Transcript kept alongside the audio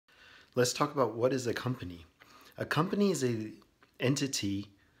Let's talk about what is a company. A company is a entity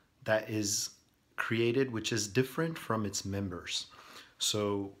that is created which is different from its members.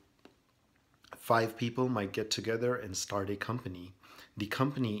 So five people might get together and start a company. The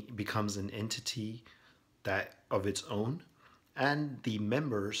company becomes an entity that of its own, and the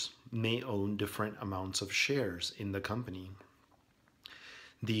members may own different amounts of shares in the company.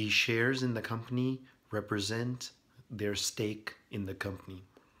 The shares in the company represent their stake in the company.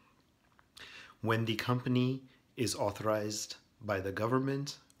 When the company is authorized by the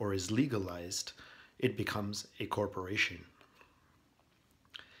government or is legalized, it becomes a corporation.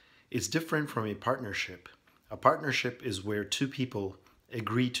 It's different from a partnership. A partnership is where two people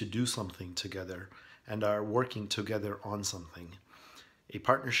agree to do something together and are working together on something. A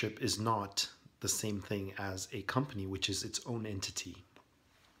partnership is not the same thing as a company, which is its own entity.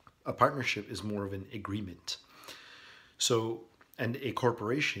 A partnership is more of an agreement. So, and a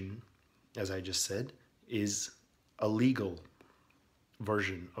corporation, as I just said, is a legal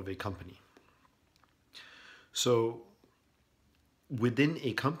version of a company. So, within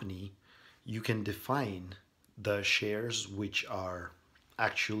a company, you can define the shares which are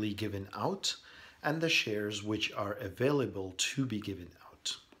actually given out and the shares which are available to be given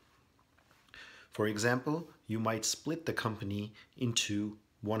out. For example, you might split the company into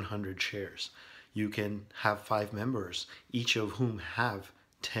 100 shares. You can have 5 members, each of whom have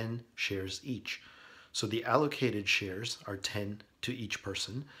 10 shares each. So the allocated shares are 10 to each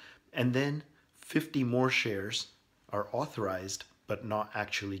person, and then 50 more shares are authorized but not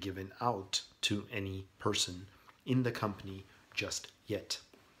actually given out to any person in the company just yet.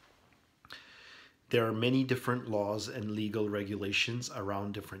 There are many different laws and legal regulations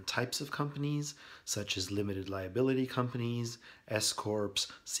around different types of companies, such as limited liability companies, S corps,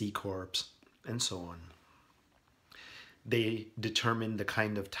 C corps, and so on. They determine the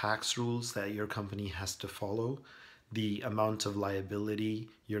kind of tax rules that your company has to follow, the amount of liability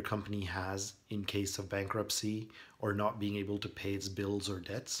your company has in case of bankruptcy or not being able to pay its bills or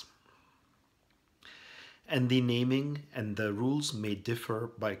debts. And the naming and the rules may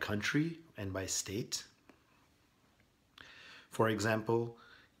differ by country and by state. For example,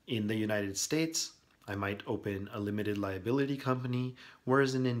 in the United States, I might open a limited liability company,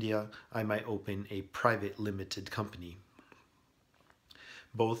 whereas in India, I might open a private limited company,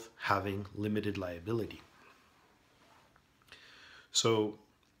 both having limited liability. So,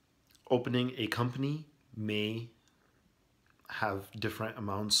 opening a company may have different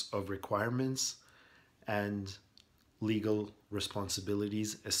amounts of requirements and legal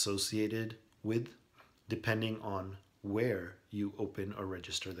responsibilities associated with, depending on where you open or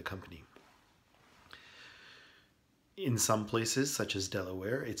register the company. In some places, such as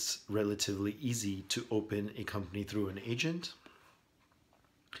Delaware, it's relatively easy to open a company through an agent.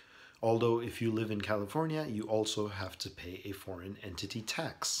 Although if you live in California, you also have to pay a foreign entity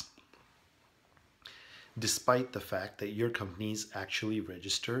tax, despite the fact that your company is actually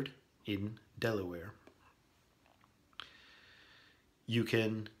registered in Delaware. You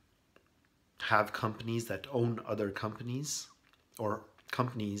can have companies that own other companies or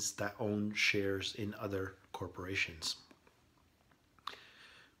companies that own shares in other corporations.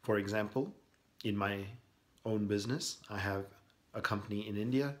 For example, in my own business, I have a company in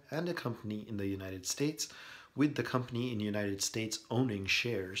India and a company in the United States, with the company in the United States owning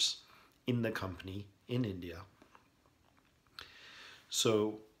shares in the company in India.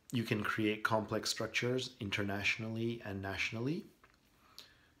 So you can create complex structures internationally and nationally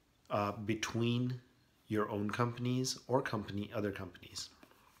between your own companies or other companies.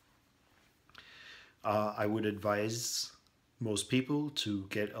 I would advise most people to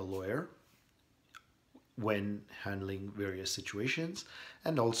get a lawyer when handling various situations,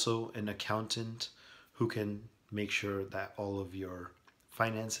 and also an accountant who can make sure that all of your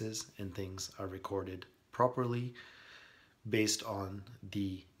finances and things are recorded properly based on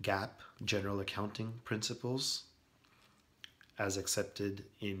the GAAP, general accounting principles, as accepted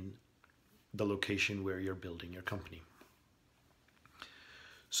in the location where you're building your company.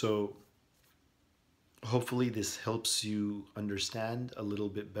 So hopefully this helps you understand a little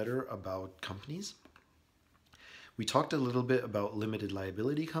bit better about companies. We talked a little bit about limited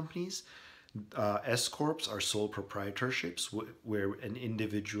liability companies. S corps are sole proprietorships where an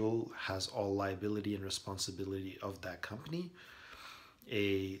individual has all liability and responsibility of that company.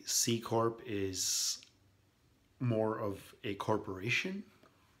 A C corp is more of a corporation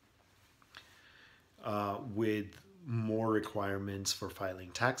with more requirements for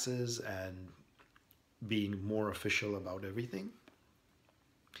filing taxes and being more official about everything.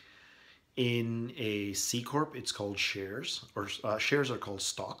 In a C corp, it's called shares, or shares are called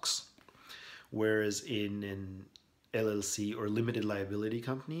stocks. whereas in an LLC or limited liability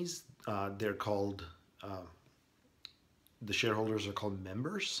companies, they're called, the shareholders are called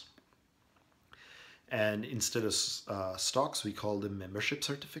members. And instead of stocks, we call them membership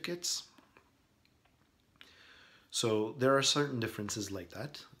certificates. So there are certain differences like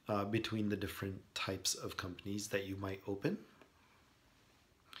that between the different types of companies that you might open.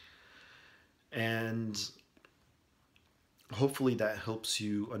 And hopefully that helps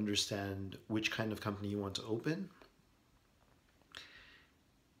you understand which kind of company you want to open.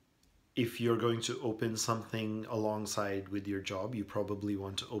 If you're going to open something alongside with your job, you probably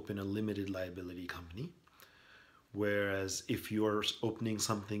want to open a limited liability company. Whereas if you're opening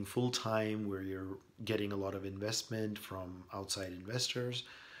something full-time where you're getting a lot of investment from outside investors,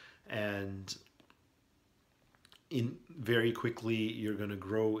 and very quickly you're going to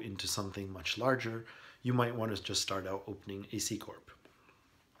grow into something much larger, you might want to just start out opening a C Corp.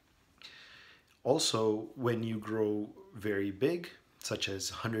 Also, when you grow very big, such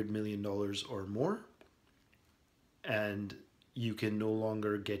as $100 million or more, and you can no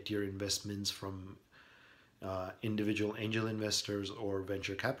longer get your investments from individual angel investors or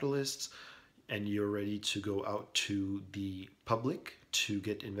venture capitalists, and you're ready to go out to the public to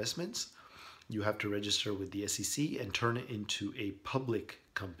get investments, you have to register with the SEC and turn it into a public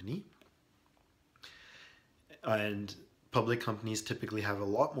company. And public companies typically have a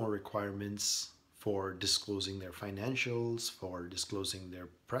lot more requirements for disclosing their financials, for disclosing their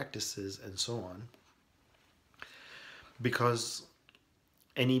practices, and so on. Because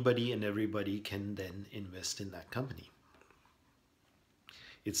anybody and everybody can then invest in that company.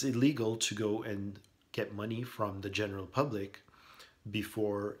 It's illegal to go and get money from the general public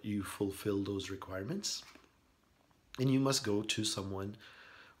before you fulfill those requirements. And you must go to someone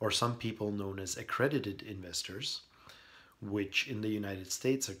or some people known as accredited investors, which in the United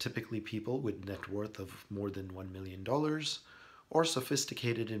States are typically people with net worth of more than $1 million, or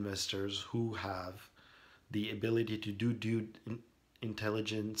sophisticated investors who have the ability to do due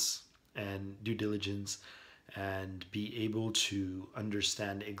diligence and be able to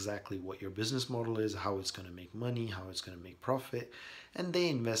understand exactly what your business model is, how it's going to make money, how it's going to make profit, and they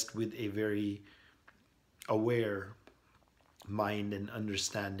invest with a very aware mind and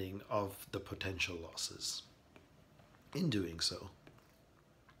understanding of the potential losses in doing so.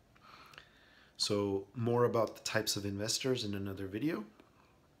 So more about the types of investors in another video,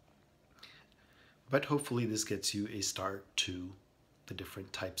 but hopefully this gets you a start to the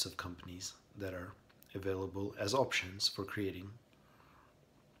different types of companies that are available as options for creating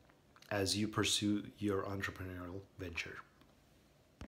as you pursue your entrepreneurial venture.